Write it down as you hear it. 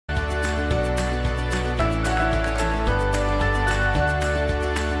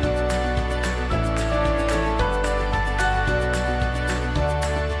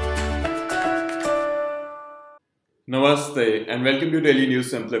Namaste and welcome to Daily News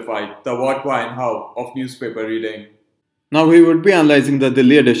Simplified, the what, why and how of newspaper reading. Now we would be analyzing the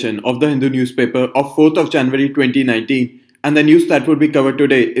Delhi edition of the Hindu newspaper of 4th of January 2019, and the news that would be covered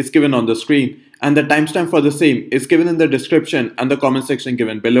today is given on the screen, and the timestamp for the same is given in the description and the comment section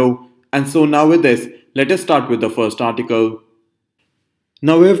given below. And so now with this, let us start with the first article.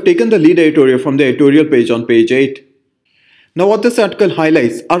 Now we have taken the lead editorial from the editorial page on page 8. Now what this article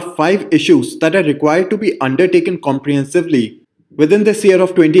highlights are 5 issues that are required to be undertaken comprehensively within this year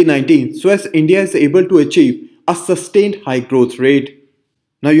of 2019 so as India is able to achieve a sustained high growth rate.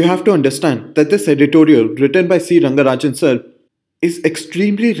 Now you have to understand that this editorial written by C. Rangarajan sir is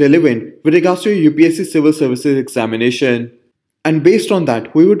extremely relevant with regards to your UPSC Civil Services examination. And based on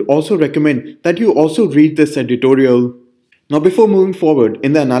that, we would also recommend that you also read this editorial. Now before moving forward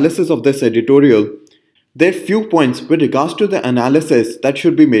in the analysis of this editorial, there are few points with regards to the analysis that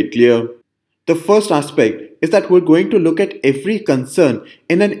should be made clear. The first aspect is that we're going to look at every concern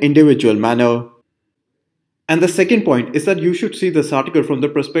in an individual manner. And the second point is that you should see this article from the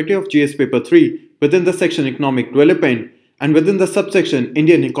perspective of GS paper 3 within the section Economic Development and within the subsection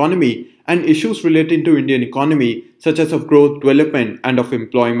Indian Economy and issues relating to Indian economy such as of growth, development and of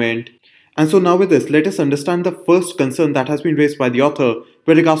employment. And so now with this, let us understand the first concern that has been raised by the author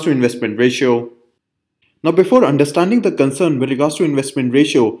with regards to investment ratio. Now before understanding the concern with regards to investment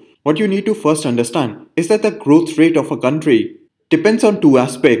ratio, what you need to first understand is that the growth rate of a country depends on two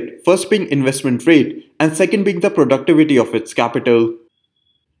aspects, first being investment rate and second being the productivity of its capital.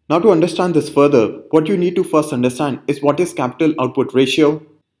 Now to understand this further, what you need to first understand is what is capital output ratio,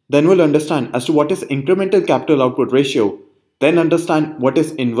 then we'll understand as to what is incremental capital output ratio, then understand what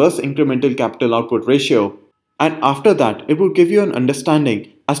is inverse incremental capital output ratio, and after that it will give you an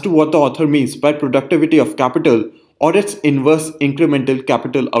understanding as to what the author means by productivity of capital or its inverse incremental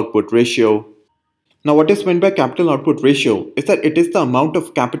capital output ratio. Now what is meant by capital output ratio is that it is the amount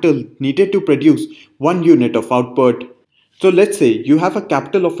of capital needed to produce 1 unit of output. So let's say you have a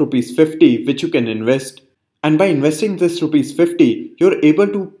capital of rupees 50 which you can invest, and by investing this rupees 50 you're able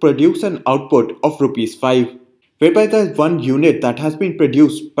to produce an output of rupees 5, whereby the 1 unit that has been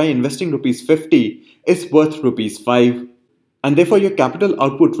produced by investing rupees 50 is worth rupees 5. And therefore your capital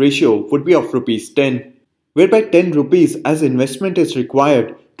output ratio would be of rupees 10, whereby 10 rupees as investment is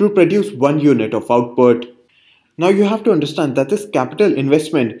required to produce 1 unit of output. Now you have to understand that this capital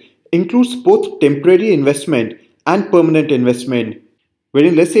investment includes both temporary investment and permanent investment,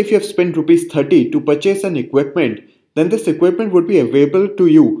 wherein let's say if you have spent rupees 30 to purchase an equipment, then this equipment would be available to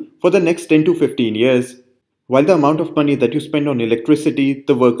you for the next 10 to 15 years. While the amount of money that you spend on electricity,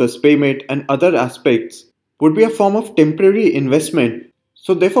 the workers' payment and other aspects would be a form of temporary investment.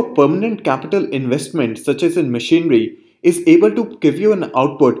 So therefore permanent capital investment such as in machinery is able to give you an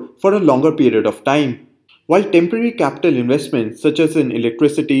output for a longer period of time, while temporary capital investments such as in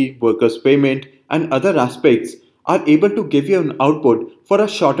electricity, workers' payment and other aspects are able to give you an output for a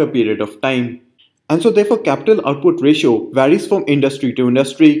shorter period of time. And so therefore capital output ratio varies from industry to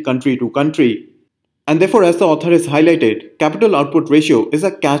industry, country to country. And therefore as the author has highlighted, capital output ratio is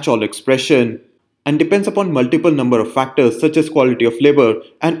a catch-all expression and depends upon multiple number of factors such as quality of labor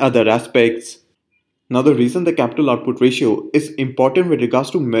and other aspects. Now the reason the capital output ratio is important with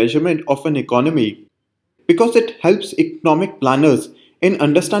regards to measurement of an economy because it helps economic planners in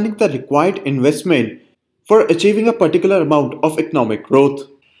understanding the required investment for achieving a particular amount of economic growth.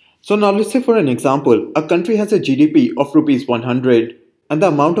 So now let's say for an example, a country has a GDP of rupees 100 and the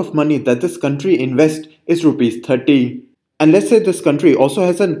amount of money that this country invests is rupees 30. And let's say this country also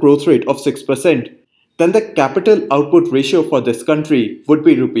has a growth rate of 6%, then the capital output ratio for this country would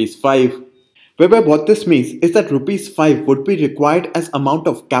be rupees 5. Whereby what this means is that rupees 5 would be required as amount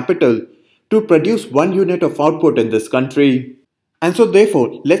of capital to produce 1 unit of output in this country. And so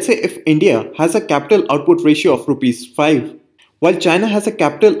therefore, let's say if India has a capital output ratio of rupees 5, while China has a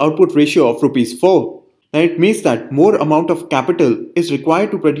capital output ratio of rupees 4, then it means that more amount of capital is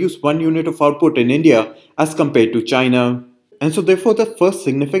required to produce 1 unit of output in India as compared to China. And so therefore the first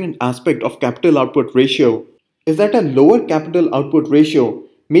significant aspect of capital output ratio is that a lower capital output ratio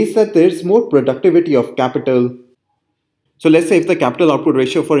means that there is more productivity of capital. So let's say if the capital output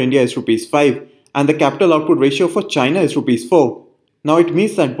ratio for India is rupees 5 and the capital output ratio for China is rupees 4. Now it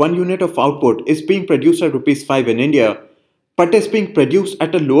means that 1 unit of output is being produced at rupees 5 in India, but is being produced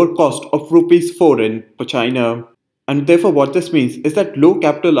at a lower cost of rupees 4 in China. And therefore what this means is that low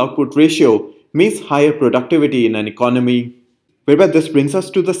capital output ratio means higher productivity in an economy. Whereby this brings us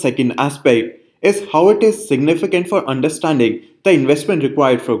to the second aspect is how it is significant for understanding the investment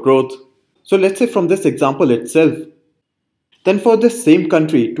required for growth. So let's say from this example itself, then for this same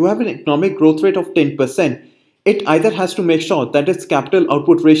country to have an economic growth rate of 10%, It either has to make sure that its capital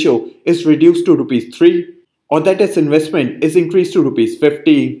output ratio is reduced to rupees 3 or that its investment is increased to rupees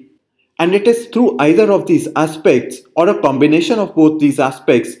 50. And it is through either of these aspects or a combination of both these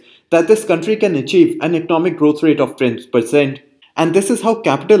aspects that this country can achieve an economic growth rate of 10%. And this is how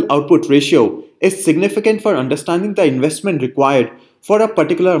capital output ratio is significant for understanding the investment required for a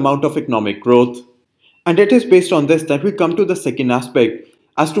particular amount of economic growth. And it is based on this that we come to the second aspect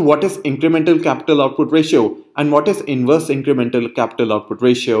as to what is incremental capital output ratio and what is inverse incremental capital output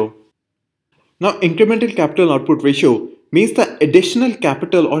ratio. Now, incremental capital output ratio means the additional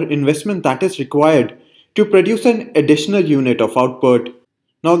capital or investment that is required to produce an additional unit of output.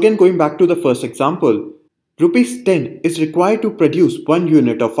 Now again, going back to the first example, rupees 10 is required to produce 1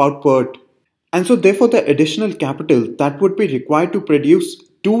 unit of output. And so therefore the additional capital that would be required to produce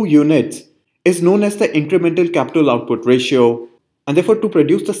 2 units is known as the incremental capital output ratio. And therefore to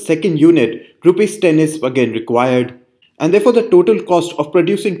produce the second unit, rupees 10 is again required. And therefore the total cost of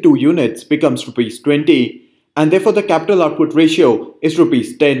producing 2 units becomes rupees 20. And therefore the capital output ratio is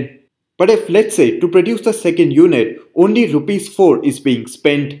rupees 10. But if, let's say, to produce the second unit, only rupees 4 is being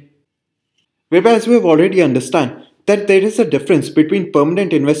spent, whereby as we have already understand that there is a difference between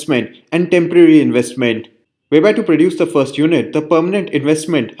permanent investment and temporary investment, whereby to produce the first unit, the permanent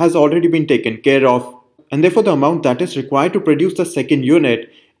investment has already been taken care of, and therefore the amount that is required to produce the second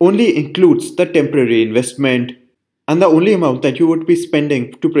unit only includes the temporary investment. And the only amount that you would be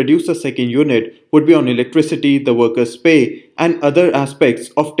spending to produce the second unit would be on electricity, the workers' pay, and other aspects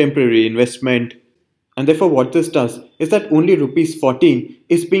of temporary investment. And therefore what this does is that only rupees 14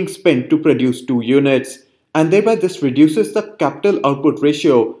 is being spent to produce 2 units, and thereby this reduces the capital output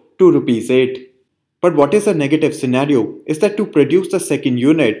ratio to rupees 8. But what is a negative scenario is that to produce the second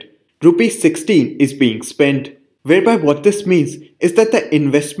unit, rupees 16 is being spent. Whereby what this means is that the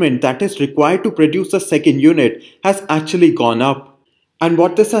investment that is required to produce the second unit has actually gone up. And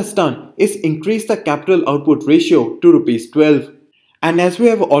what this has done is increase the capital output ratio to rupees 12. And as we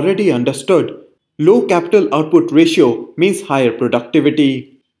have already understood, low capital output ratio means higher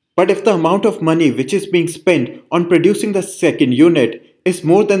productivity. But if the amount of money which is being spent on producing the second unit is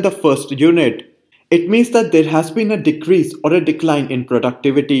more than the first unit, it means that there has been a decrease or a decline in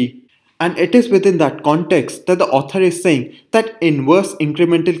productivity. And it is within that context that the author is saying that inverse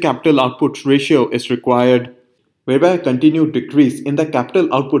incremental capital output ratio is required, whereby a continued decrease in the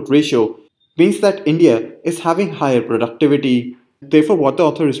capital output ratio means that India is having higher productivity. Therefore, what the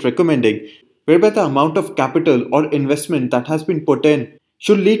author is recommending, whereby the amount of capital or investment that has been put in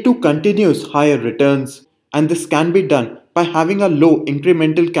should lead to continuous higher returns. And this can be done by having a low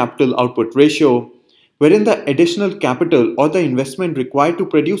incremental capital output ratio, wherein the additional capital or the investment required to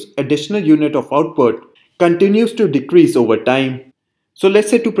produce additional unit of output continues to decrease over time. So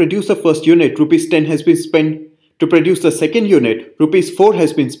let's say to produce the first unit, rupees 10 has been spent. To produce the second unit, rupees 4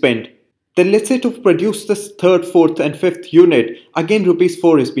 has been spent. Then let's say to produce the third, fourth and fifth unit, again rupees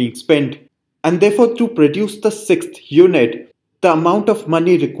 4 is being spent. And therefore to produce the sixth unit, the amount of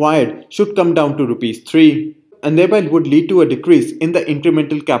money required should come down to rupees 3. And thereby it would lead to a decrease in the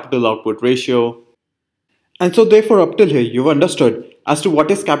incremental capital output ratio. And so therefore up till here you've understood as to what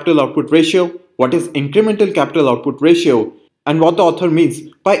is capital output ratio, what is incremental capital output ratio, and what the author means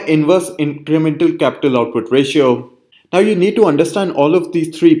by inverse incremental capital output ratio. Now you need to understand all of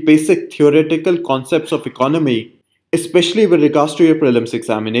these 3 basic theoretical concepts of economy, especially with regards to your prelims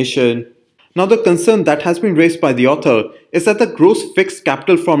examination. Now the concern that has been raised by the author is that the gross fixed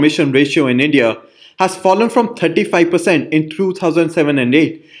capital formation ratio in India has fallen from 35% in 2007 and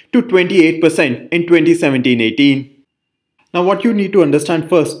 8 to 28% in 2017-18. Now what you need to understand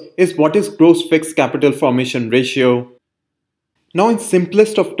first is what is gross fixed capital formation ratio. Now in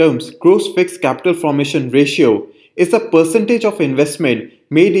simplest of terms, gross fixed capital formation ratio is the percentage of investment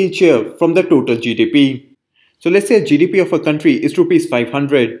made each year from the total GDP. So let's say a GDP of a country is rupees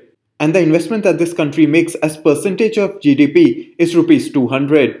 500 and the investment that this country makes as percentage of GDP is rupees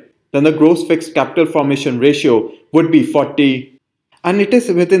 200. Then the gross fixed capital formation ratio would be 40. And it is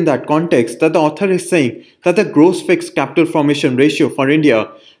within that context that the author is saying that the gross fixed capital formation ratio for India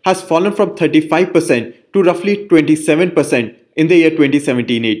has fallen from 35% to roughly 27% in the year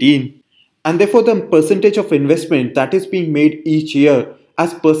 2017-18. And therefore the percentage of investment that is being made each year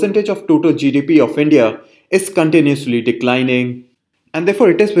as percentage of total GDP of India is continuously declining. And therefore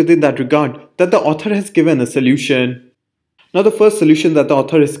it is within that regard that the author has given a solution. Now the first solution that the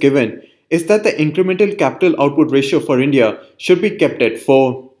author has given is that the incremental capital output ratio for India should be kept at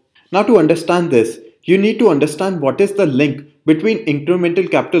 4. Now to understand this, you need to understand what is the link between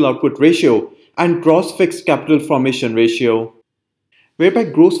incremental capital output ratio and gross fixed capital formation ratio. whereby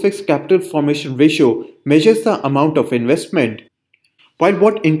gross fixed capital formation ratio measures the amount of investment, while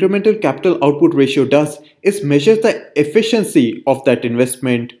what incremental capital output ratio does is measure the efficiency of that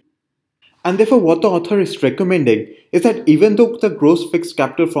investment. And therefore, what the author is recommending is that even though the gross fixed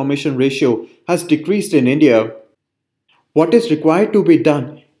capital formation ratio has decreased in India, what is required to be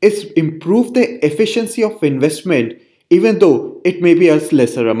done is improve the efficiency of investment, even though it may be a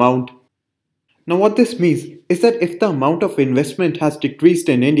lesser amount. Now, what this means is that if the amount of investment has decreased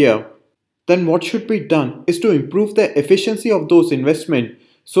in India, then what should be done is to improve the efficiency of those investment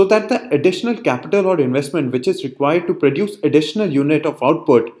so that the additional capital or investment which is required to produce additional unit of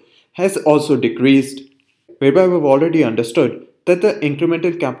output has also decreased. Whereby we've already understood that the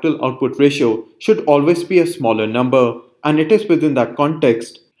incremental capital output ratio should always be a smaller number, and it is within that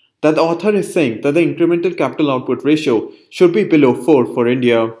context that the author is saying that the incremental capital output ratio should be below 4 for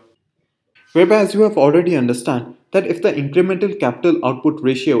India. Whereby, as you have already understand that if the incremental capital output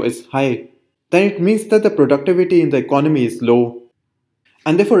ratio is high, then it means that the productivity in the economy is low.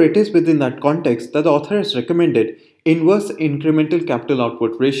 And therefore, it is within that context that the author has recommended inverse incremental capital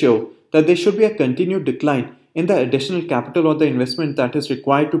output ratio, that there should be a continued decline in the additional capital or the investment that is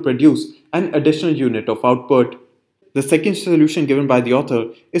required to produce an additional unit of output. The second solution given by the author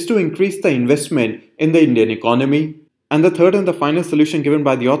is to increase the investment in the Indian economy. And the third and the final solution given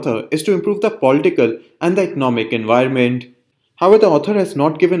by the author is to improve the political and the economic environment. However, the author has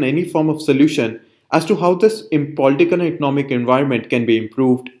not given any form of solution as to how this political and economic environment can be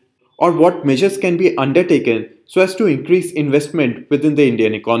improved, or what measures can be undertaken so as to increase investment within the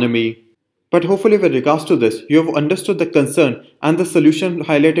Indian economy. But hopefully with regards to this, you have understood the concern and the solution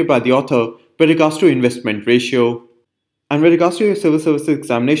highlighted by the author with regards to investment ratio. And with regards to your civil services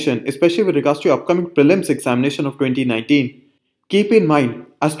examination, especially with regards to your upcoming prelims examination of 2019, keep in mind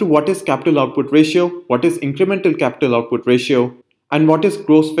as to what is capital output ratio, what is incremental capital output ratio, and what is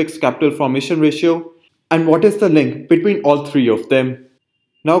gross fixed capital formation ratio, and what is the link between all three of them.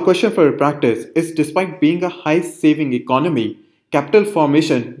 Now, a question for your practice is, despite being a high saving economy, capital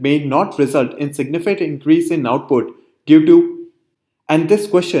formation may not result in significant increase in output due to, and this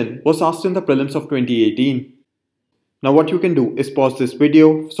question was asked in the prelims of 2018. Now what you can do is pause this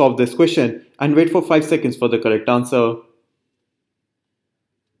video, solve this question, and wait for 5 seconds for the correct answer.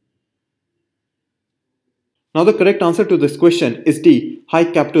 Now the correct answer to this question is D, high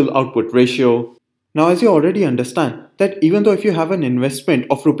capital output ratio. Now as you already understand that even though if you have an investment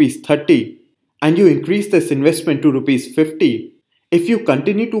of rupees 30 and you increase this investment to rupees 50, if you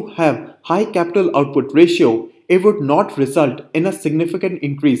continue to have high capital output ratio, it would not result in a significant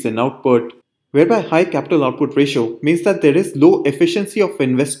increase in output. Whereby high capital output ratio means that there is low efficiency of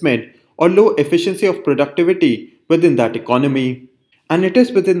investment or low efficiency of productivity within that economy. And it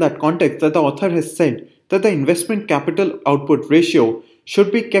is within that context that the author has said that the investment capital output ratio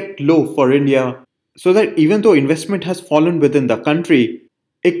should be kept low for India, so that even though investment has fallen within the country,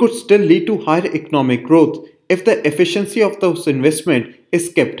 it could still lead to higher economic growth if the efficiency of those investment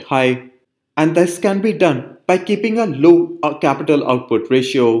is kept high. And this can be done by keeping a low capital output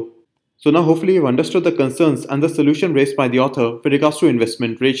ratio. So now hopefully you've understood the concerns and the solution raised by the author with regards to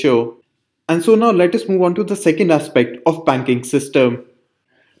investment ratio. And so now let us move on to the second aspect of banking system.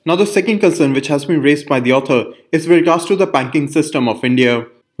 Now the second concern which has been raised by the author is with regards to the banking system of India,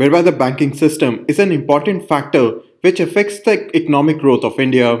 whereby the banking system is an important factor which affects the economic growth of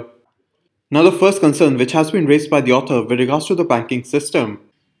India. Now the first concern which has been raised by the author with regards to the banking system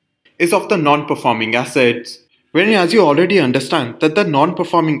is of the non-performing assets. Wherein, as you already understand that the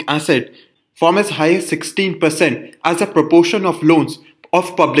non-performing asset form as high as 16% as a proportion of loans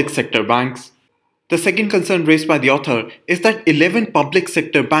of public sector banks. The second concern raised by the author is that 11 public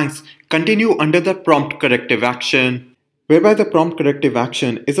sector banks continue under the prompt corrective action, whereby the prompt corrective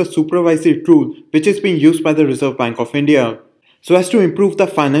action is a supervisory tool which is being used by the Reserve Bank of India so as to improve the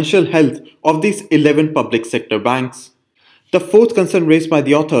financial health of these 11 public sector banks. The fourth concern raised by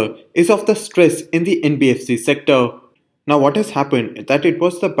the author is of the stress in the NBFC sector. Now what has happened is that it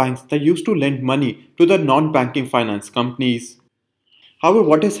was the banks that used to lend money to the non-banking finance companies. However,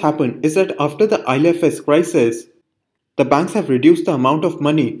 what has happened is that after the IFS crisis, the banks have reduced the amount of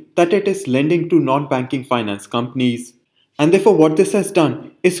money that it is lending to non-banking finance companies. And therefore what this has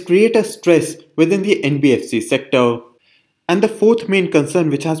done is create a stress within the NBFC sector. And the fourth main concern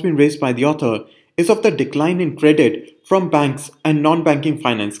which has been raised by the author is of the decline in credit from banks and non-banking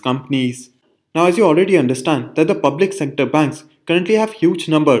finance companies. Now as you already understand that the public sector banks currently have huge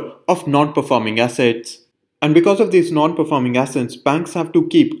number of non-performing assets. And because of these non-performing assets, banks have to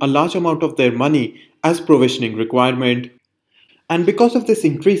keep a large amount of their money as provisioning requirement. And because of this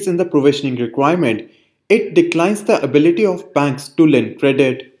increase in the provisioning requirement, it declines the ability of banks to lend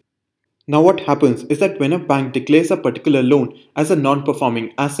credit. Now what happens is that when a bank declares a particular loan as a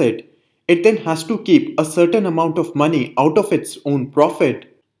non-performing asset, it then has to keep a certain amount of money out of its own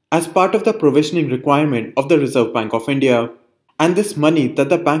profit as part of the provisioning requirement of the Reserve Bank of India. And this money that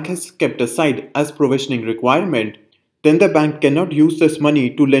the bank has kept aside as provisioning requirement, then the bank cannot use this money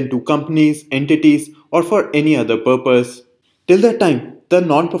to lend to companies, entities, or for any other purpose till the time the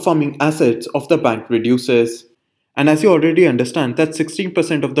non-performing assets of the bank reduces. And as you already understand that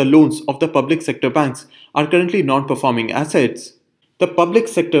 16% of the loans of the public sector banks are currently non-performing assets, the public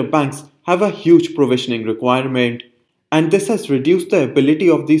sector banks have a huge provisioning requirement, and this has reduced the ability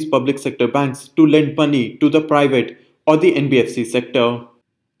of these public sector banks to lend money to the private or the NBFC sector.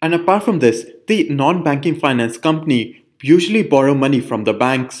 And apart from this, the non-banking finance company usually borrow money from the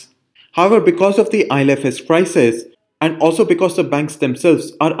banks. However, because of the ILFS crisis and also because the banks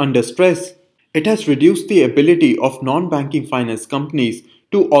themselves are under stress, it has reduced the ability of non-banking finance companies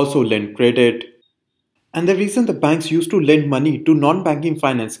to also lend credit. And the reason the banks used to lend money to non-banking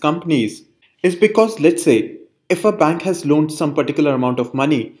finance companies is because, let's say, if a bank has loaned some particular amount of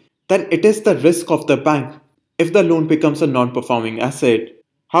money, then it is the risk of the bank if the loan becomes a non-performing asset.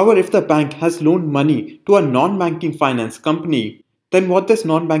 However, if the bank has loaned money to a non-banking finance company, then what this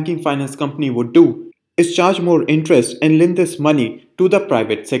non-banking finance company would do is charge more interest and lend this money to the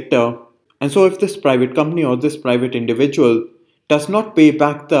private sector. And so if this private company or this private individual does not pay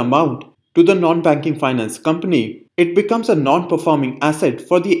back the amount to the non-banking finance company, it becomes a non-performing asset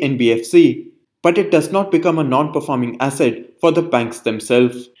for the NBFC, but it does not become a non-performing asset for the banks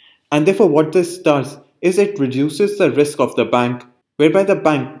themselves. And therefore what this does is it reduces the risk of the bank, whereby the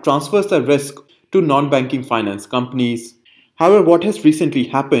bank transfers the risk to non-banking finance companies. However, what has recently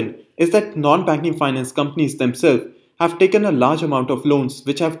happened is that non-banking finance companies themselves have taken a large amount of loans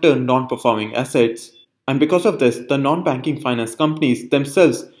which have turned non-performing assets. And because of this, the non-banking finance companies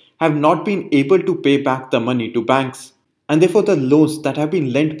themselves have not been able to pay back the money to banks. And therefore the loans that have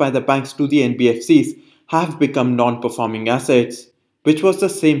been lent by the banks to the NBFCs have become non-performing assets, which was the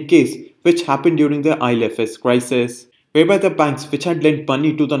same case which happened during the ILFS crisis, whereby the banks which had lent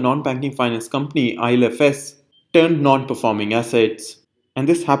money to the non-banking finance company ILFS turned non-performing assets. And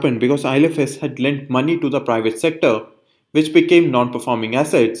this happened because ILFS had lent money to the private sector, which became non-performing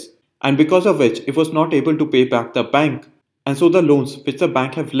assets, and because of which it was not able to pay back the bank. And so the loans which the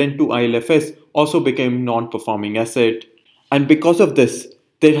bank have lent to ILFS also became non-performing asset. And because of this,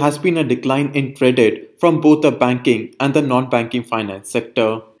 there has been a decline in credit from both the banking and the non-banking finance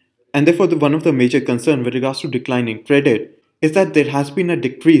sector. And therefore, one of the major concerns with regards to decline in credit is that there has been a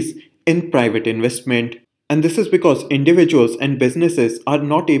decrease in private investment. And this is because individuals and businesses are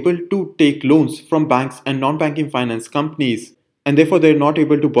not able to take loans from banks and non-banking finance companies, and therefore they're not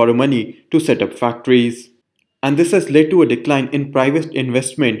able to borrow money to set up factories. And this has led to a decline in private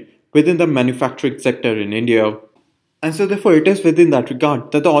investment within the manufacturing sector in India. And so therefore it is within that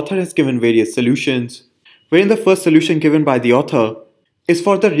regard that the author has given various solutions, wherein the first solution given by the author is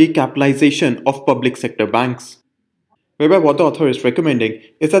for the recapitalization of public sector banks, whereby what the author is recommending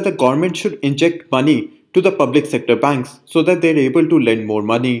is that the government should inject money to the public sector banks so that they're able to lend more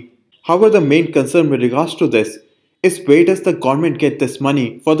money. However, the main concern with regards to this is where does the government get this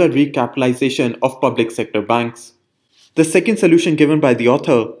money for the recapitalization of public sector banks? The second solution given by the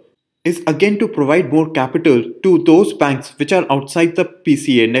author is again to provide more capital to those banks which are outside the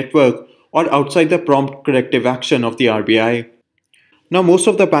PCA network or outside the prompt corrective action of the RBI. Now, most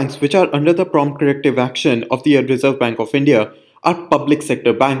of the banks which are under the prompt corrective action of the Reserve Bank of India are public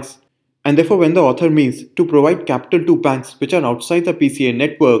sector banks, and therefore when the author means to provide capital to banks which are outside the PCA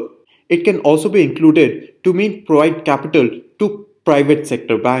network, it can also be included to mean provide capital to private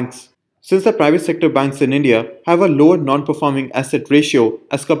sector banks. Since the private sector banks in India have a lower non-performing asset ratio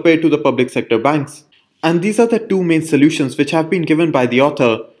as compared to the public sector banks. And these are the two main solutions which have been given by the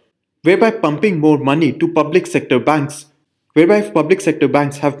author, whereby pumping more money to public sector banks, whereby if public sector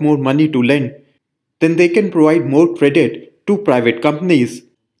banks have more money to lend, then they can provide more credit to private companies,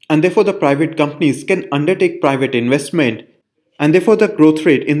 and therefore the private companies can undertake private investment, and therefore the growth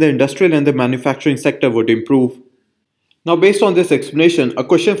rate in the industrial and the manufacturing sector would improve. Now, based on this explanation, a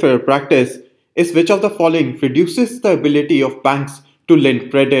question for your practice is which of the following reduces the ability of banks to lend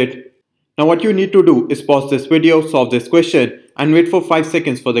credit? Now, what you need to do is pause this video, solve this question, and wait for 5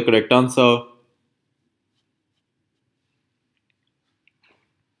 seconds for the correct answer.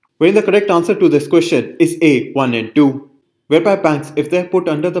 Wherein the correct answer to this question is A, 1 and 2, whereby banks, if they are put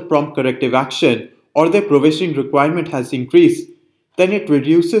under the prompt corrective action or their provisioning requirement has increased, then it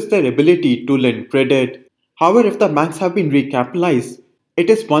reduces their ability to lend credit. However, if the banks have been recapitalized, it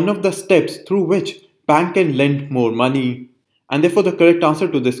is one of the steps through which bank can lend more money. And therefore the correct answer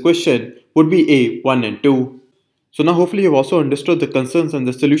to this question would be A, 1 and 2. So now hopefully you've also understood the concerns and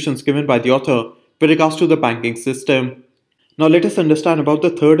the solutions given by the author with regards to the banking system. Now let us understand about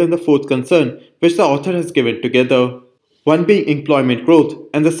the third and the fourth concern which the author has given together. One being employment growth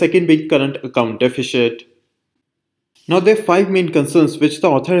and the second being current account deficit. Now there are 5 main concerns which the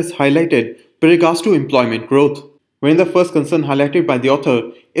author has highlighted with regards to employment growth. Wherein the first concern highlighted by the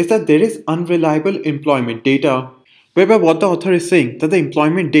author is that there is unreliable employment data. Whereby what the author is saying that the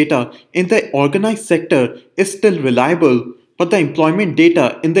employment data in the organized sector is still reliable, but the employment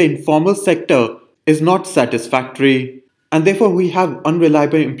data in the informal sector is not satisfactory. And therefore we have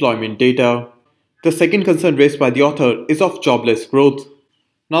unreliable employment data. The second concern raised by the author is of jobless growth.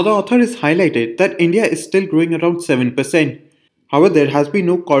 Now the author has highlighted that India is still growing around 7%. However, there has been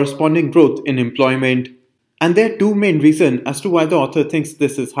no corresponding growth in employment. And there are 2 main reasons as to why the author thinks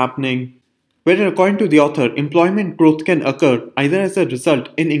this is happening. Wherein according to the author, employment growth can occur either as a result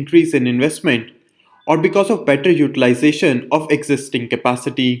in increase in investment or because of better utilization of existing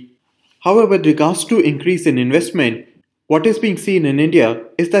capacity. However, with regards to increase in investment, what is being seen in India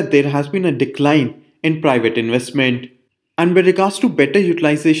is that there has been a decline in private investment. And with regards to better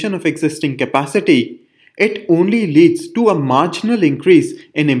utilization of existing capacity, it only leads to a marginal increase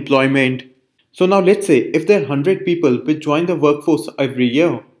in employment. So now let's say if there are 100 people which join the workforce every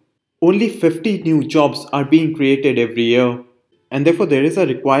year, only 50 new jobs are being created every year. And therefore there is a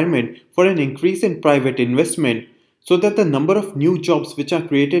requirement for an increase in private investment so that the number of new jobs which are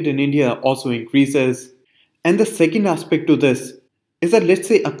created in India also increases. And the second aspect to this is that let's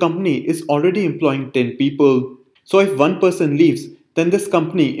say a company is already employing 10 people. So if one person leaves, then this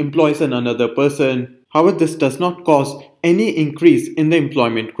company employs another person. However, this does not cause any increase in the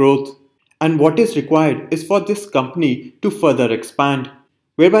employment growth. And what is required is for this company to further expand,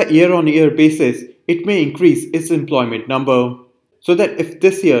 whereby year on year basis, it may increase its employment number. So that if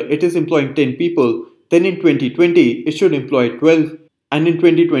this year it is employing 10 people, then in 2020 it should employ 12, and in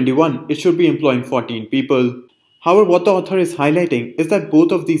 2021 it should be employing 14 people. However, what the author is highlighting is that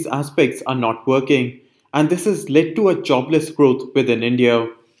both of these aspects are not working, and this has led to a jobless growth within India.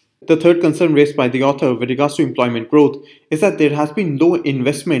 The third concern raised by the author with regards to employment growth is that there has been low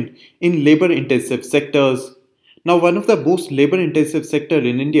investment in labor-intensive sectors. Now, one of the most labor-intensive sector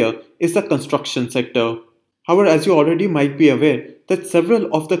in India is the construction sector. However, as you already might be aware, that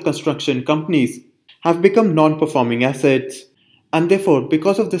several of the construction companies have become non-performing assets. And therefore,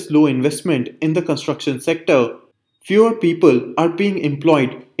 because of this low investment in the construction sector, fewer people are being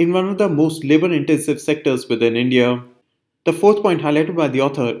employed in one of the most labor-intensive sectors within India. The fourth point highlighted by the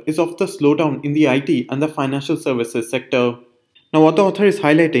author is of the slowdown in the IT and the financial services sector. Now what the author is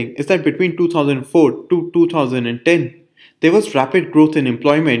highlighting is that between 2004 to 2010, there was rapid growth in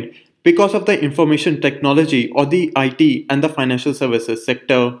employment because of the information technology or the IT and the financial services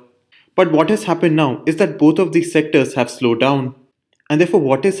sector. But what has happened now is that both of these sectors have slowed down. And therefore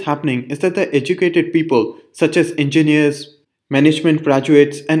what is happening is that the educated people such as engineers, management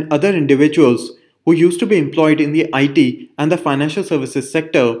graduates and other individuals who used to be employed in the IT and the financial services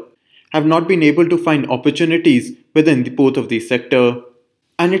sector have not been able to find opportunities within both of these sectors.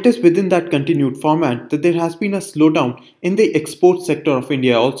 And it is within that continued format that there has been a slowdown in the export sector of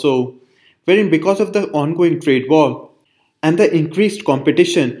India also, wherein because of the ongoing trade war and the increased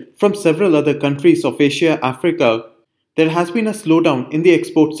competition from several other countries of Asia, Africa, there has been a slowdown in the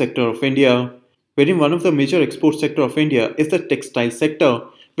export sector of India, wherein one of the major export sector of India is the textile sector,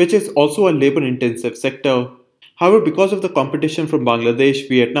 which is also a labor-intensive sector. However, because of the competition from Bangladesh,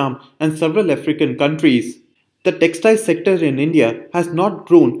 Vietnam and several African countries, the textile sector in India has not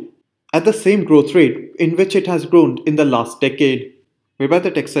grown at the same growth rate in which it has grown in the last decade, whereby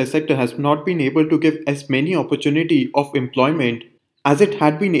the textile sector has not been able to give as many opportunity of employment as it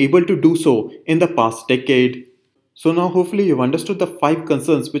had been able to do so in the past decade. So now hopefully you've understood the 5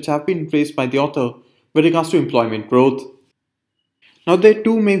 concerns which have been raised by the author with regards to employment growth. Now there are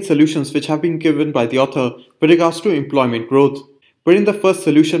 2 main solutions which have been given by the author with regards to employment growth, wherein the first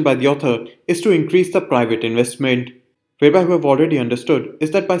solution by the author is to increase the private investment, whereby we have already understood is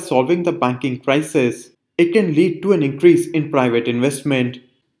that by solving the banking crisis, it can lead to an increase in private investment,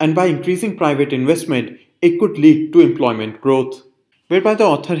 and by increasing private investment, it could lead to employment growth, whereby the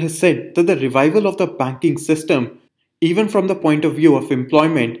author has said that the revival of the banking system, even from the point of view of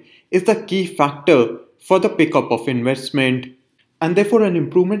employment, is the key factor for the pickup of investment. And therefore an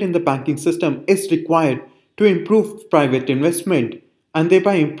improvement in the banking system is required to improve private investment and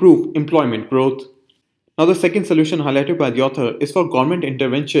thereby improve employment growth. Now the second solution highlighted by the author is for government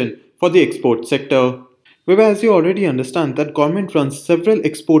intervention for the export sector, whereby as you already understand that government runs several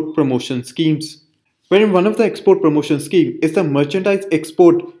export promotion schemes. wherein one of the export promotion scheme is the Merchandise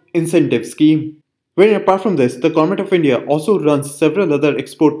Export Incentive Scheme. Wherein apart from this, the Government of India also runs several other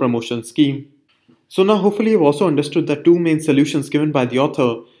export promotion schemes. So now hopefully you've also understood the two main solutions given by the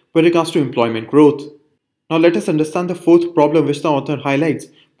author with regards to employment growth. Now let us understand the fourth problem which the author highlights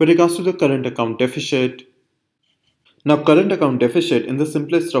with regards to the current account deficit. Now current account deficit in the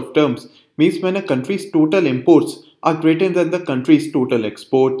simplest of terms means when a country's total imports are greater than the country's total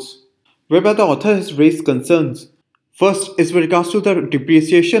exports, whereby the author has raised concerns. First is with regards to the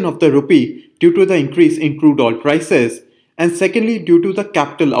depreciation of the rupee due to the increase in crude oil prices, and secondly due to the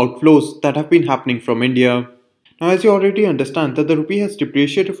capital outflows that have been happening from India. Now as you already understand that the rupee has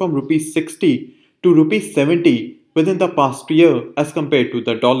depreciated from rupee 60 to rupee 70 within the past year as compared to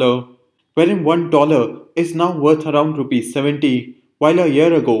the dollar, wherein $1 is now worth around rupee 70 while a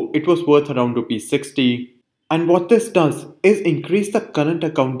year ago it was worth around rupee 60. And what this does is increase the current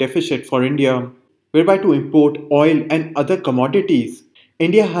account deficit for India, whereby to import oil and other commodities,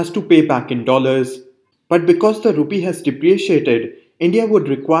 India has to pay back in dollars. But because the rupee has depreciated, India would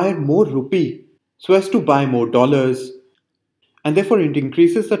require more rupee so as to buy more dollars. And therefore it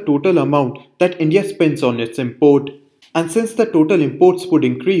increases the total amount that India spends on its import. And since the total imports would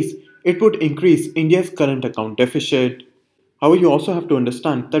increase, it would increase India's current account deficit. However, you also have to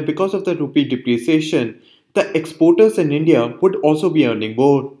understand that because of the rupee depreciation, the exporters in India would also be earning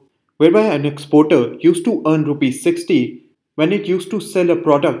more, whereby an exporter used to earn rupee 60 when it used to sell a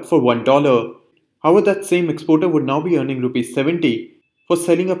product for $1. However, that same exporter would now be earning rupee 70 for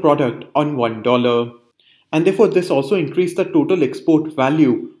selling a product on $1. And therefore this also increased the total export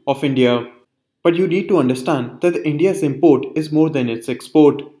value of India. But you need to understand that India's import is more than its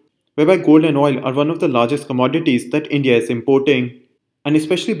export, whereby gold and oil are one of the largest commodities that India is importing. And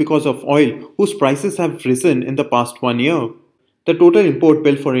especially because of oil, whose prices have risen in the past 1 year, the total import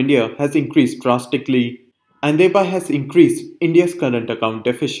bill for India has increased drastically and thereby has increased India's current account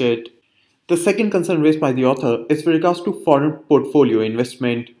deficit. The second concern raised by the author is with regards to foreign portfolio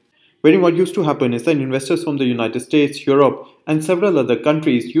investment, wherein what used to happen is that investors from the United States, Europe and several other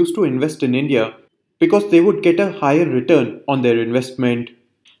countries used to invest in India because they would get a higher return on their investment.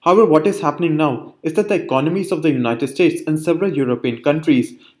 However, what is happening now is that the economies of the United States and several European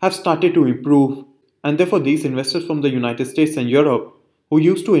countries have started to improve, and therefore these investors from the United States and Europe who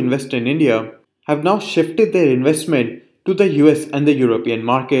used to invest in India have now shifted their investment to the US and the European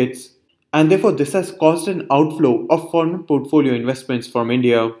markets, and therefore this has caused an outflow of foreign portfolio investments from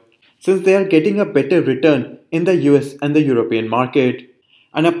India, since they are getting a better return in the US and the European market.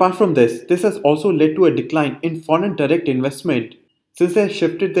 And apart from this, this has also led to a decline in foreign direct investment, since they have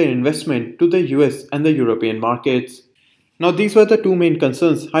shifted their investment to the US and the European markets. Now these were the two main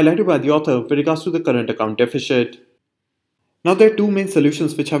concerns highlighted by the author with regards to the current account deficit. Now there are two main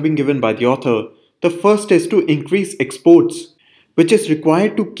solutions which have been given by the author. The first is to increase exports, which is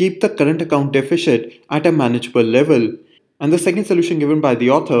required to keep the current account deficit at a manageable level. And the second solution given by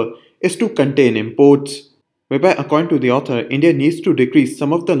the author is to contain imports, whereby according to the author, India needs to decrease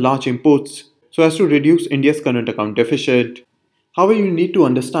some of the large imports so as to reduce India's current account deficit. However, you need to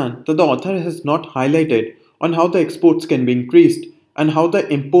understand that the author has not highlighted on how the exports can be increased and how the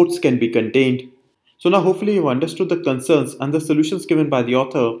imports can be contained. So now hopefully you've understood the concerns and the solutions given by the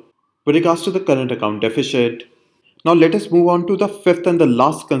author with regards to the current account deficit. Now let us move on to the fifth and the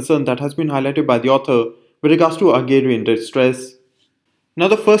last concern that has been highlighted by the author with regards to agrarian distress. Now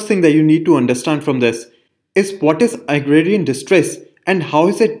the first thing that you need to understand from this is what is agrarian distress and how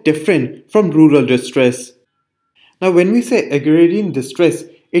is it different from rural distress. Now when we say agrarian distress,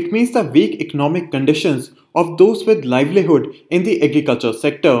 it means the weak economic conditions of those with livelihood in the agriculture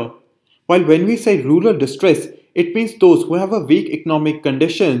sector. While when we say rural distress, it means those who have a weak economic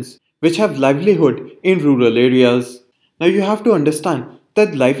conditions which have livelihood in rural areas. Now you have to understand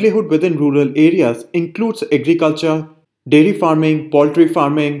that livelihood within rural areas includes agriculture, dairy farming, poultry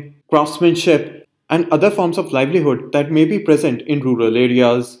farming, craftsmanship and other forms of livelihood that may be present in rural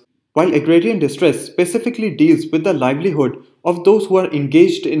areas. While agrarian distress specifically deals with the livelihood of those who are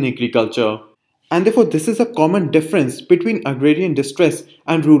engaged in agriculture. And therefore this is a common difference between agrarian distress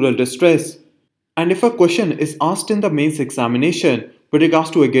and rural distress. And if a question is asked in the mains examination with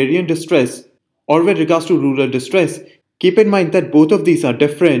regards to agrarian distress or with regards to rural distress, keep in mind that both of these are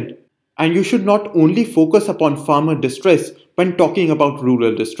different. And you should not only focus upon farmer distress when talking about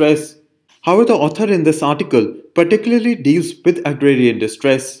rural distress. However, the author in this article particularly deals with agrarian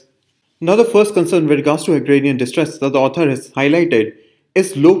distress. Now the first concern with regards to agrarian distress that the author has highlighted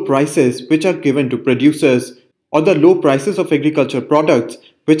is low prices which are given to producers or the low prices of agriculture products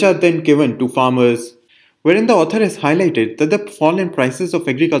which are then given to farmers. Wherein the author has highlighted that the fall in prices of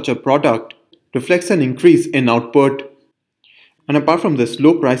agriculture product reflects an increase in output. And apart from this,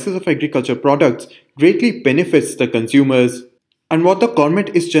 low prices of agriculture products greatly benefits the consumers. And what the government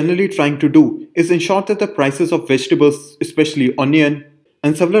is generally trying to do is ensure that the prices of vegetables, especially onion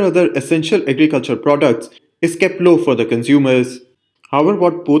and several other essential agriculture products, is kept low for the consumers. However,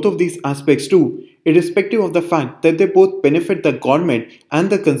 what both of these aspects do, irrespective of the fact that they both benefit the government and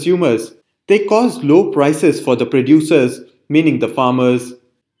the consumers, they cause low prices for the producers, meaning the farmers.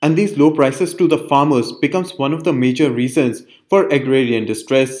 And these low prices to the farmers becomes one of the major reasons for agrarian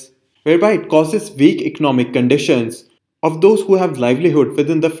distress, whereby it causes weak economic conditions of those who have livelihood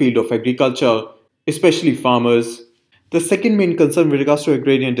within the field of agriculture, especially farmers. The second main concern with regards to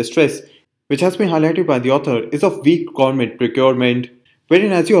agrarian distress, which has been highlighted by the author, is of weak government procurement,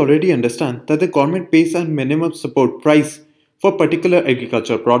 wherein as you already understand that the government pays a minimum support price for particular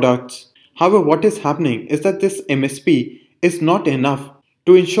agriculture products. However, what is happening is that this MSP is not enough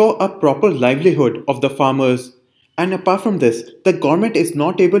to ensure a proper livelihood of the farmers. And apart from this, the government is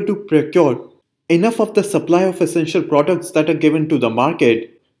not able to procure enough of the supply of essential products that are given to the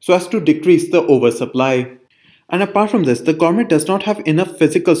market so as to decrease the oversupply. And apart from this, the government does not have enough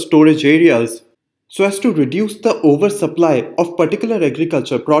physical storage areas so as to reduce the oversupply of particular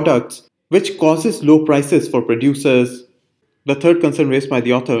agriculture products, which causes low prices for producers. The third concern raised by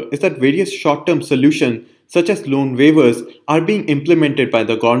the author is that various short-term solutions such as loan waivers are being implemented by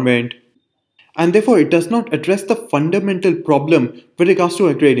the government, and therefore it does not address the fundamental problem with regards to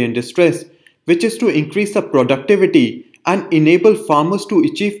agrarian distress, which is to increase the productivity and enable farmers to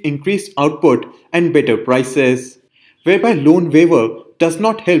achieve increased output and better prices, whereby loan waiver does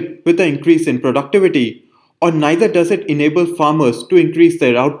not help with the increase in productivity, or neither does it enable farmers to increase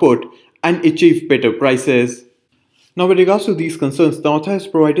their output and achieve better prices. Now, with regards to these concerns, the author has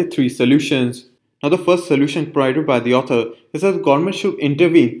provided three solutions. Now, the first solution provided by the author is that the government should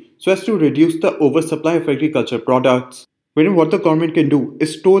intervene so as to reduce the oversupply of agriculture products, wherein what the government can do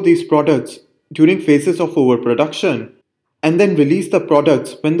is store these products during phases of overproduction and then release the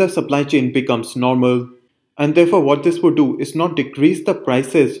products when the supply chain becomes normal. And therefore, what this would do is not decrease the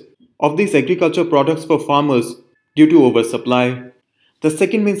prices of these agriculture products for farmers due to oversupply. The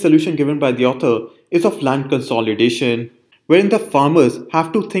second main solution given by the author is of land consolidation, wherein the farmers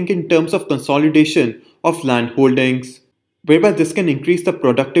have to think in terms of consolidation of land holdings, whereby this can increase the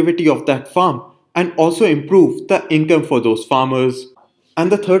productivity of that farm and also improve the income for those farmers.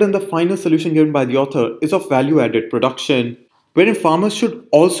 And the third and the final solution given by the author is of value added production, wherein farmers should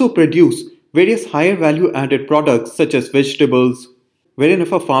also produce various higher value added products such as vegetables, wherein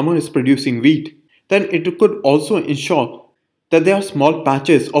if a farmer is producing wheat, then it could also ensure that there are small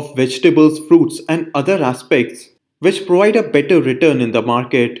patches of vegetables, fruits, and other aspects which provide a better return in the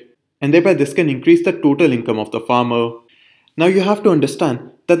market, and thereby this can increase the total income of the farmer. Now you have to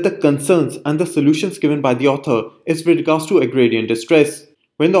understand that the concerns and the solutions given by the author is with regards to agrarian distress,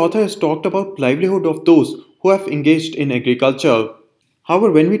 when the author has talked about livelihood of those who have engaged in agriculture.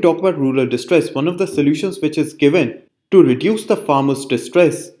 However, when we talk about rural distress, one of the solutions which is given to reduce the farmers'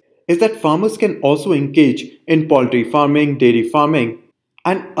 distress is that farmers can also engage in poultry farming, dairy farming,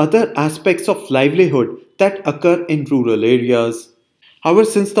 and other aspects of livelihood that occur in rural areas. However,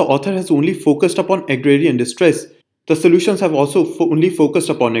 since the author has only focused upon agrarian distress, the solutions have also only focused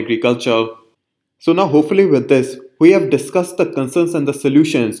upon agriculture. So now hopefully with this, we have discussed the concerns and the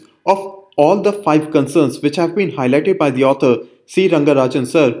solutions of all the 5 concerns which have been highlighted by the author C. Rangarajan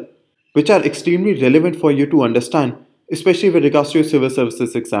sir, which are extremely relevant for you to understand, especially with regards to your civil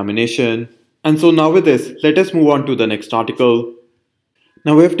services examination. And so now with this, let us move on to the next article.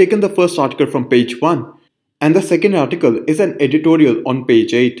 Now we have taken the first article from page 1 and the second article is an editorial on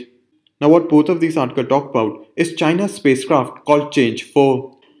page 8. Now what both of these articles talk about is China's spacecraft called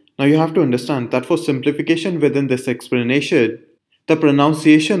Chang'e. Now you have to understand that for simplification within this explanation, the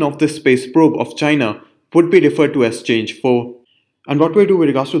pronunciation of this space probe of China would be referred to as Chang'e. And what we do with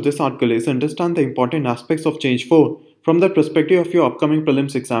regards to this article is understand the important aspects of Chang'e from the perspective of your upcoming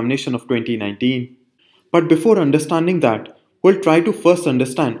prelims examination of 2019. But before understanding that, we'll try to first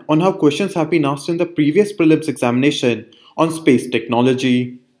understand on how questions have been asked in the previous prelims examination on space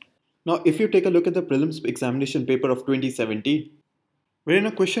technology. Now, if you take a look at the prelims examination paper of 2017, wherein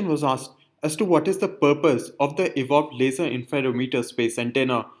a question was asked as to what is the purpose of the Evolved Laser Interferometer Space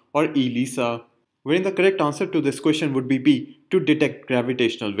Antenna or ELISA, wherein the correct answer to this question would be B, to detect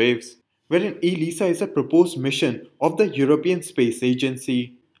gravitational waves, wherein ELISA is a proposed mission of the European Space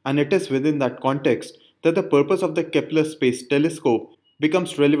Agency, and it is within that context that the purpose of the Kepler Space Telescope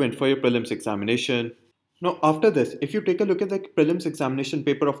becomes relevant for your prelims examination. Now after this, if you take a look at the prelims examination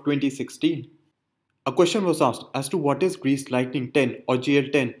paper of 2016, a question was asked as to what is greased lightning 10 or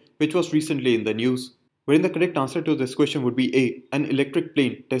GL10 which was recently in the news, wherein the correct answer to this question would be A, an electric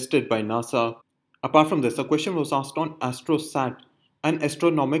plane tested by NASA. Apart from this, a question was asked on AstroSat, an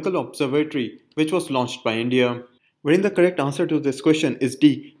astronomical observatory which was launched by India, wherein the correct answer to this question is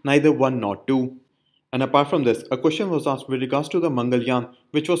D, neither 1 nor 2. And apart from this, a question was asked with regards to the Mangalyaan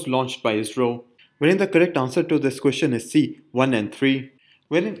which was launched by ISRO, wherein the correct answer to this question is C, 1 and 3,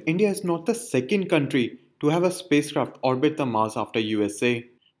 wherein India is not the second country to have a spacecraft orbit the Mars after USA,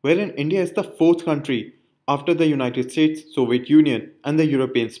 wherein India is the fourth country after the United States, Soviet Union and the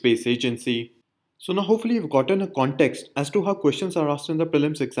European Space Agency. So now hopefully you've gotten a context as to how questions are asked in the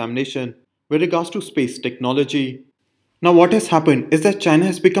prelims examination with regards to space technology. Now what has happened is that China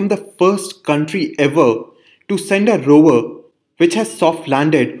has become the first country ever to send a rover which has soft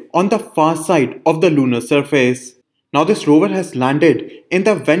landed on the far side of the lunar surface. Now this rover has landed in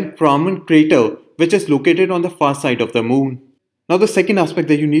the Van Karaman crater which is located on the far side of the moon. Now the second aspect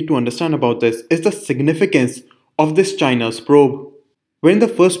that you need to understand about this is the significance of this China's probe, wherein the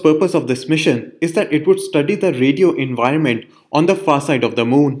first purpose of this mission is that it would study the radio environment on the far side of the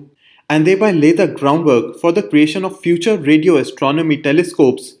moon and thereby lay the groundwork for the creation of future radio astronomy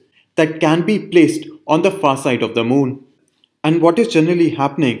telescopes that can be placed on the far side of the moon. And what is generally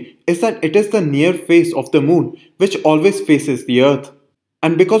happening is that it is the near face of the moon which always faces the earth.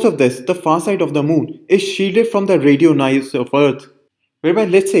 And because of this, the far side of the moon is shielded from the radio noise of earth. Whereby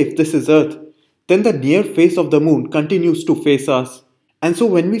let's say if this is earth, then the near face of the moon continues to face us. And so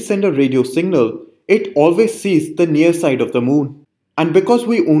when we send a radio signal, it always sees the near side of the moon. And because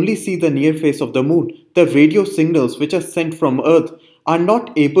we only see the near face of the moon, the radio signals which are sent from earth are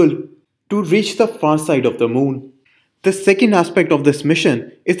not able to reach the far side of the moon. The second aspect of this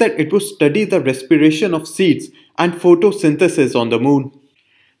mission is that it will study the respiration of seeds and photosynthesis on the moon.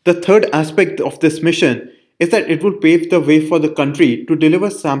 The third aspect of this mission is that it will pave the way for the country to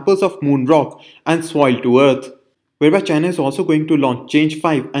deliver samples of moon rock and soil to Earth, whereby China is also going to launch Chang'e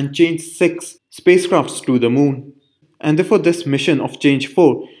 5 and Chang'e 6 spacecrafts to the moon. And therefore this mission of Chang'e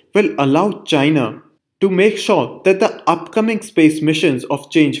 4 will allow China to make sure that the upcoming space missions of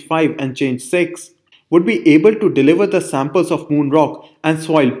Chang'e 5 and Chang'e 6 would be able to deliver the samples of moon rock and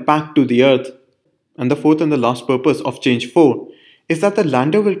soil back to the Earth. And the fourth and the last purpose of Chang'e 4 is that the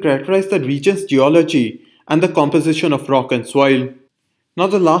lander will characterize the region's geology and the composition of rock and soil. Now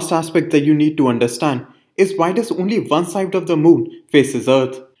the last aspect that you need to understand is why does only one side of the moon faces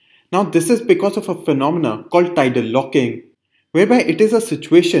Earth? Now this is because of a phenomena called tidal locking, whereby it is a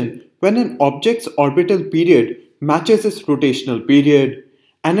situation when an object's orbital period matches its rotational period.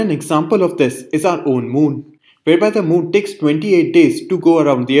 And an example of this is our own moon, whereby the moon takes 28 days to go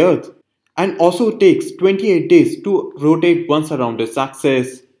around the Earth and also takes 28 days to rotate once around its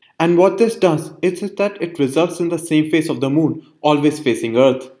axis. And what this does is that it results in the same face of the moon always facing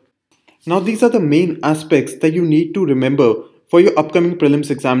Earth. Now these are the main aspects that you need to remember for your upcoming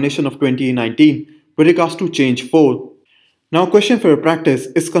prelims examination of 2019 with regards to Chang'e 4. Now a question for your practice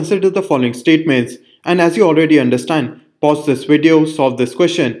is consider the following statements, and as you already understand, pause this video, solve this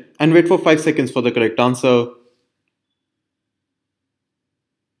question and wait for 5 seconds for the correct answer.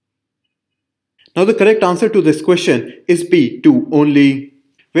 Now the correct answer to this question is B, 2 only,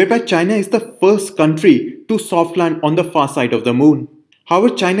 whereby China is the first country to soft land on the far side of the moon.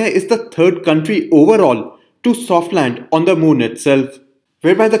 However, China is the third country overall to soft land on the moon itself,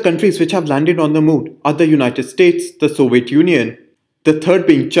 whereby the countries which have landed on the moon are the United States, the Soviet Union, the third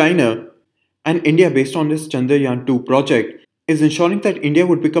being China, and India, based on this Chandrayaan 2 project, is ensuring that India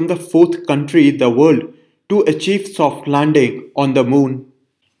would become the fourth country in the world to achieve soft landing on the moon.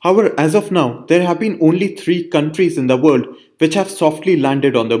 However, as of now, there have been only 3 countries in the world which have softly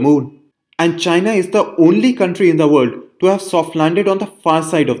landed on the moon. And China is the only country in the world to have soft landed on the far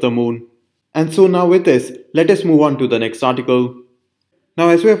side of the moon. And so now with this, let us move on to the next article. Now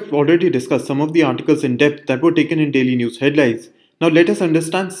as we have already discussed some of the articles in depth that were taken in daily news headlines, now let us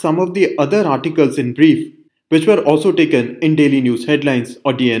understand some of the other articles in brief which were also taken in daily news headlines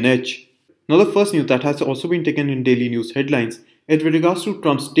or DNH. Now the first news that has also been taken in daily news headlines is with regards to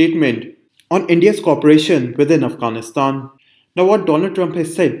Trump's statement on India's cooperation within Afghanistan. Now what Donald Trump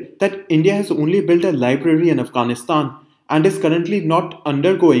has said that India has only built a library in Afghanistan and is currently not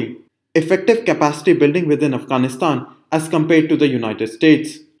undergoing effective capacity building within Afghanistan as compared to the United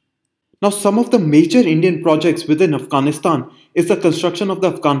States. Now some of the major Indian projects within Afghanistan is the construction of the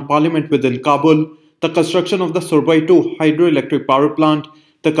Afghan parliament within Kabul, the construction of the Surbai 2 hydroelectric power plant,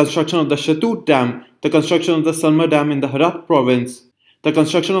 the construction of the Shatut Dam, the construction of the Salma Dam in the Herat province, the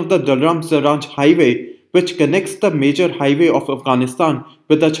construction of the Dalram-Zaranj highway which connects the major highway of Afghanistan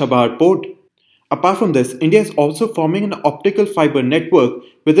with the Chabahar port, Apart from this, India is also forming an optical fiber network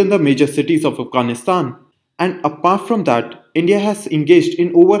within the major cities of Afghanistan. And apart from that, India has engaged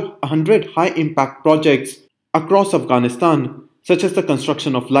in over 100 high impact projects across Afghanistan, such as the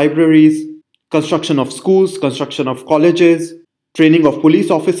construction of libraries, construction of schools, construction of colleges, training of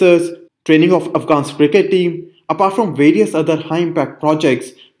police officers, training of Afghan cricket team, apart from various other high impact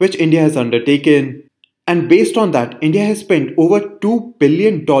projects which India has undertaken. And based on that, India has spent over $2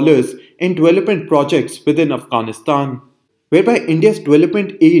 billion in development projects within Afghanistan, whereby India's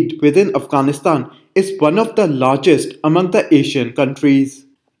development aid within Afghanistan is one of the largest among the Asian countries.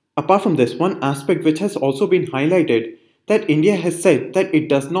 Apart from this, one aspect which has also been highlighted that India has said that it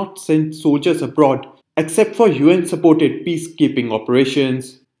does not send soldiers abroad except for UN supported peacekeeping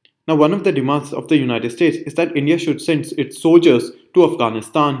operations. Now, one of the demands of the United States is that India should send its soldiers to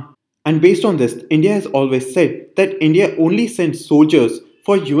Afghanistan. And based on this, India has always said that India only sends soldiers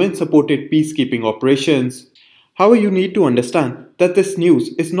for UN supported peacekeeping operations. However, you need to understand that this news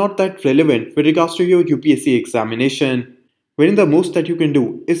is not that relevant with regards to your UPSC examination, wherein the most that you can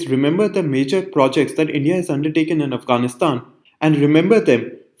do is remember the major projects that India has undertaken in Afghanistan and remember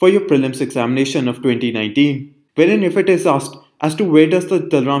them for your prelims examination of 2019, wherein if it is asked as to where does the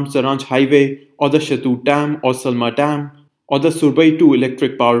Dalram Zaranj Highway or the Shatut Dam or Salma Dam or the Surbai 2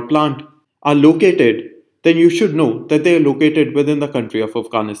 electric power plant are located, then you should know that they are located within the country of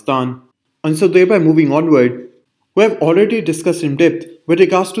Afghanistan. And so thereby moving onward, we have already discussed in depth with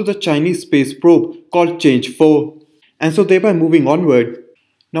regards to the Chinese space probe called Chang'e 4. And so thereby moving onward,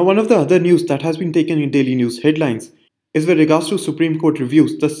 now one of the other news that has been taken in daily news headlines is with regards to Supreme Court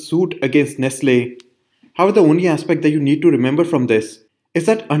reviews the suit against Nestle. However, the only aspect that you need to remember from this is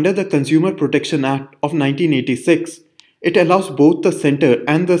that under the Consumer Protection Act of 1986, it allows both the center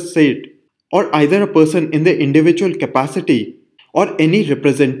and the state, or either a person in their individual capacity or any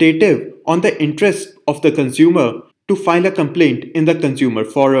representative on the interest of the consumer to file a complaint in the consumer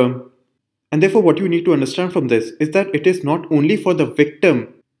forum. And therefore what you need to understand from this is that it is not only for the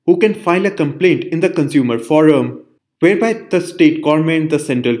victim who can file a complaint in the consumer forum, whereby the state government, the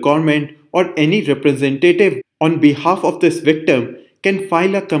central government, or any representative on behalf of this victim can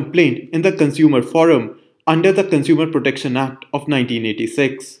file a complaint in the consumer forum under the Consumer Protection Act of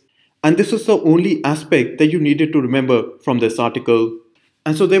 1986. And this is the only aspect that you needed to remember from this article.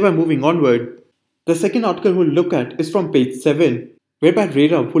 And so thereby moving onward, the second article we'll look at is from page 7, whereby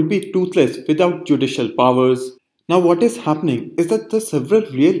RERA will be toothless without judicial powers. Now what is happening is that the several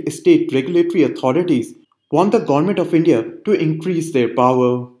real estate regulatory authorities want the government of India to increase their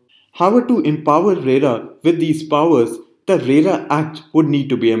power. However, to empower RERA with these powers, the RERA Act would need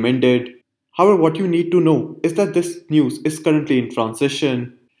to be amended. However, what you need to know is that this news is currently in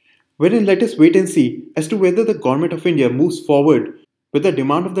transition, wherein let us wait and see as to whether the government of India moves forward with the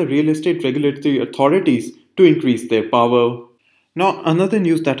demand of the real estate regulatory authorities to increase their power. Now, another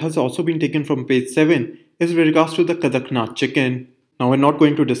news that has also been taken from page 7 is with regards to the Kadaknat chicken. Now, we're not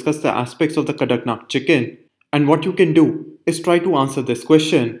going to discuss the aspects of the Kadaknat chicken, and what you can do is try to answer this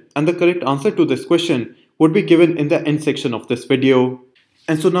question, and the correct answer to this question would be given in the end section of this video.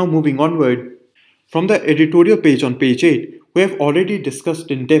 And so now moving onward, from the editorial page on page 8, we have already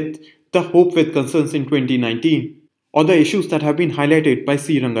discussed in depth the hope with concerns in 2019, or the issues that have been highlighted by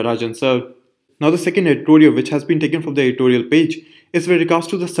C. Rangarajan sir. Now the second editorial which has been taken from the editorial page is with regards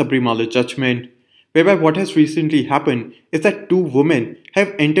to the Sabrimala judgment, whereby what has recently happened is that two women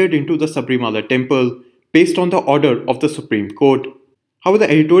have entered into the Sabrimala temple based on the order of the Supreme Court. However,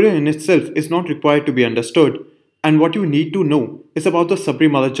 the editorial in itself is not required to be understood, and what you need to know is about the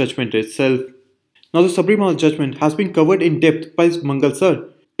Sabrimala judgment itself. Now the Sabrimala judgment has been covered in depth by Mangal sir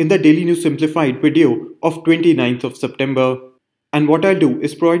in the Daily News Simplified video of 29th of September. And what I'll do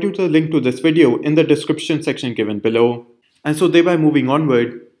is provide you the link to this video in the description section given below. And so thereby moving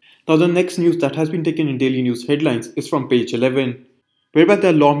onward, now the next news that has been taken in Daily News headlines is from page 11, whereby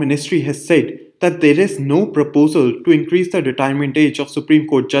the Law Ministry has said that there is no proposal to increase the retirement age of Supreme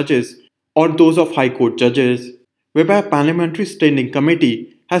Court judges or those of High Court judges, whereby a Parliamentary Standing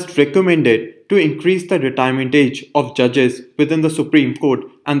Committee has recommended to increase the retirement age of judges within the Supreme Court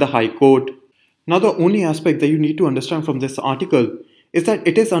and the High Court. Now the only aspect that you need to understand from this article is that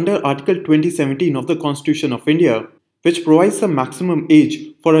it is under Article 2017 of the Constitution of India, which provides the maximum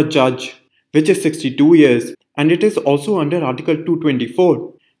age for a judge, which is 62 years, and it is also under Article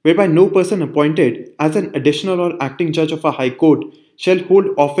 224, whereby no person appointed as an additional or acting judge of a High Court shall hold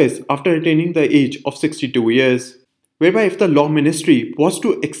office after attaining the age of 62 years. Whereby if the Law Ministry was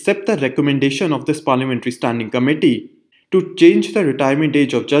to accept the recommendation of this Parliamentary Standing Committee to change the retirement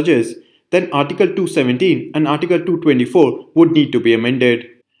age of judges, then Article 217 and Article 224 would need to be amended.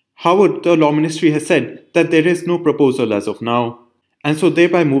 However, the Law Ministry has said that there is no proposal as of now, and so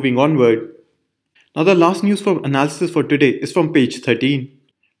thereby moving onward. Now the last news for analysis for today is from page 13.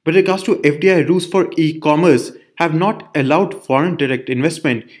 With regards to FDI rules for e-commerce have not allowed foreign direct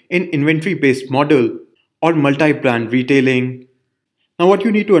investment in inventory-based model or multi-brand retailing. Now what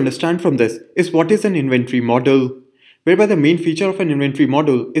you need to understand from this is what is an inventory model, whereby the main feature of an inventory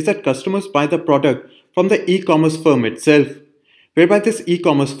model is that customers buy the product from the e-commerce firm itself, whereby this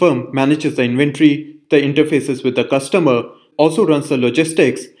e-commerce firm manages the inventory, the interfaces with the customer, also runs the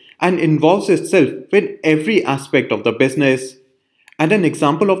logistics, and involves itself in every aspect of the business. And an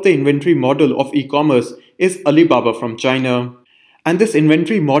example of the inventory model of e-commerce is Alibaba from China. And this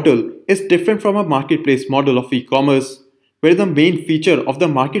inventory model is different from a marketplace model of e-commerce, where the main feature of the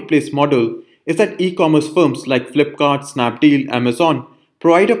marketplace model is that e-commerce firms like Flipkart, Snapdeal, Amazon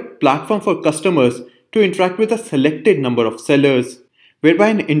provide a platform for customers to interact with a selected number of sellers, whereby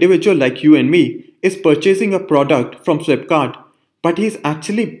an individual like you and me is purchasing a product from Flipkart, but he is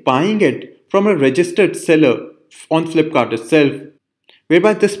actually buying it from a registered seller on Flipkart itself,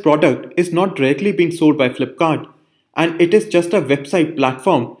 whereby this product is not directly being sold by Flipkart, and it is just a website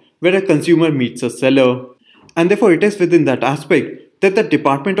platform where a consumer meets a seller. And therefore it is within that aspect that the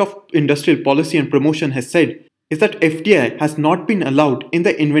Department of Industrial Policy and Promotion has said is that FDI has not been allowed in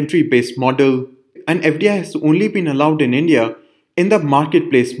the inventory-based model, and FDI has only been allowed in India in the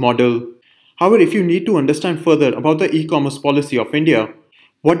marketplace model. However, if you need to understand further about the e-commerce policy of India,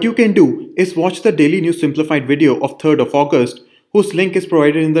 what you can do is watch the Daily News Simplified video of 3rd of August, whose link is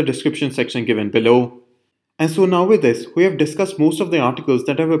provided in the description section given below. And so now with this, we have discussed most of the articles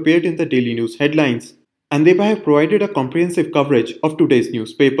that have appeared in the Daily News headlines, and thereby have provided a comprehensive coverage of today's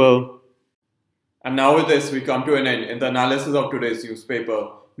newspaper. And now with this, we come to an end in the analysis of today's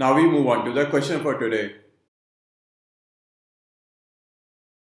newspaper. Now we move on to the question for today.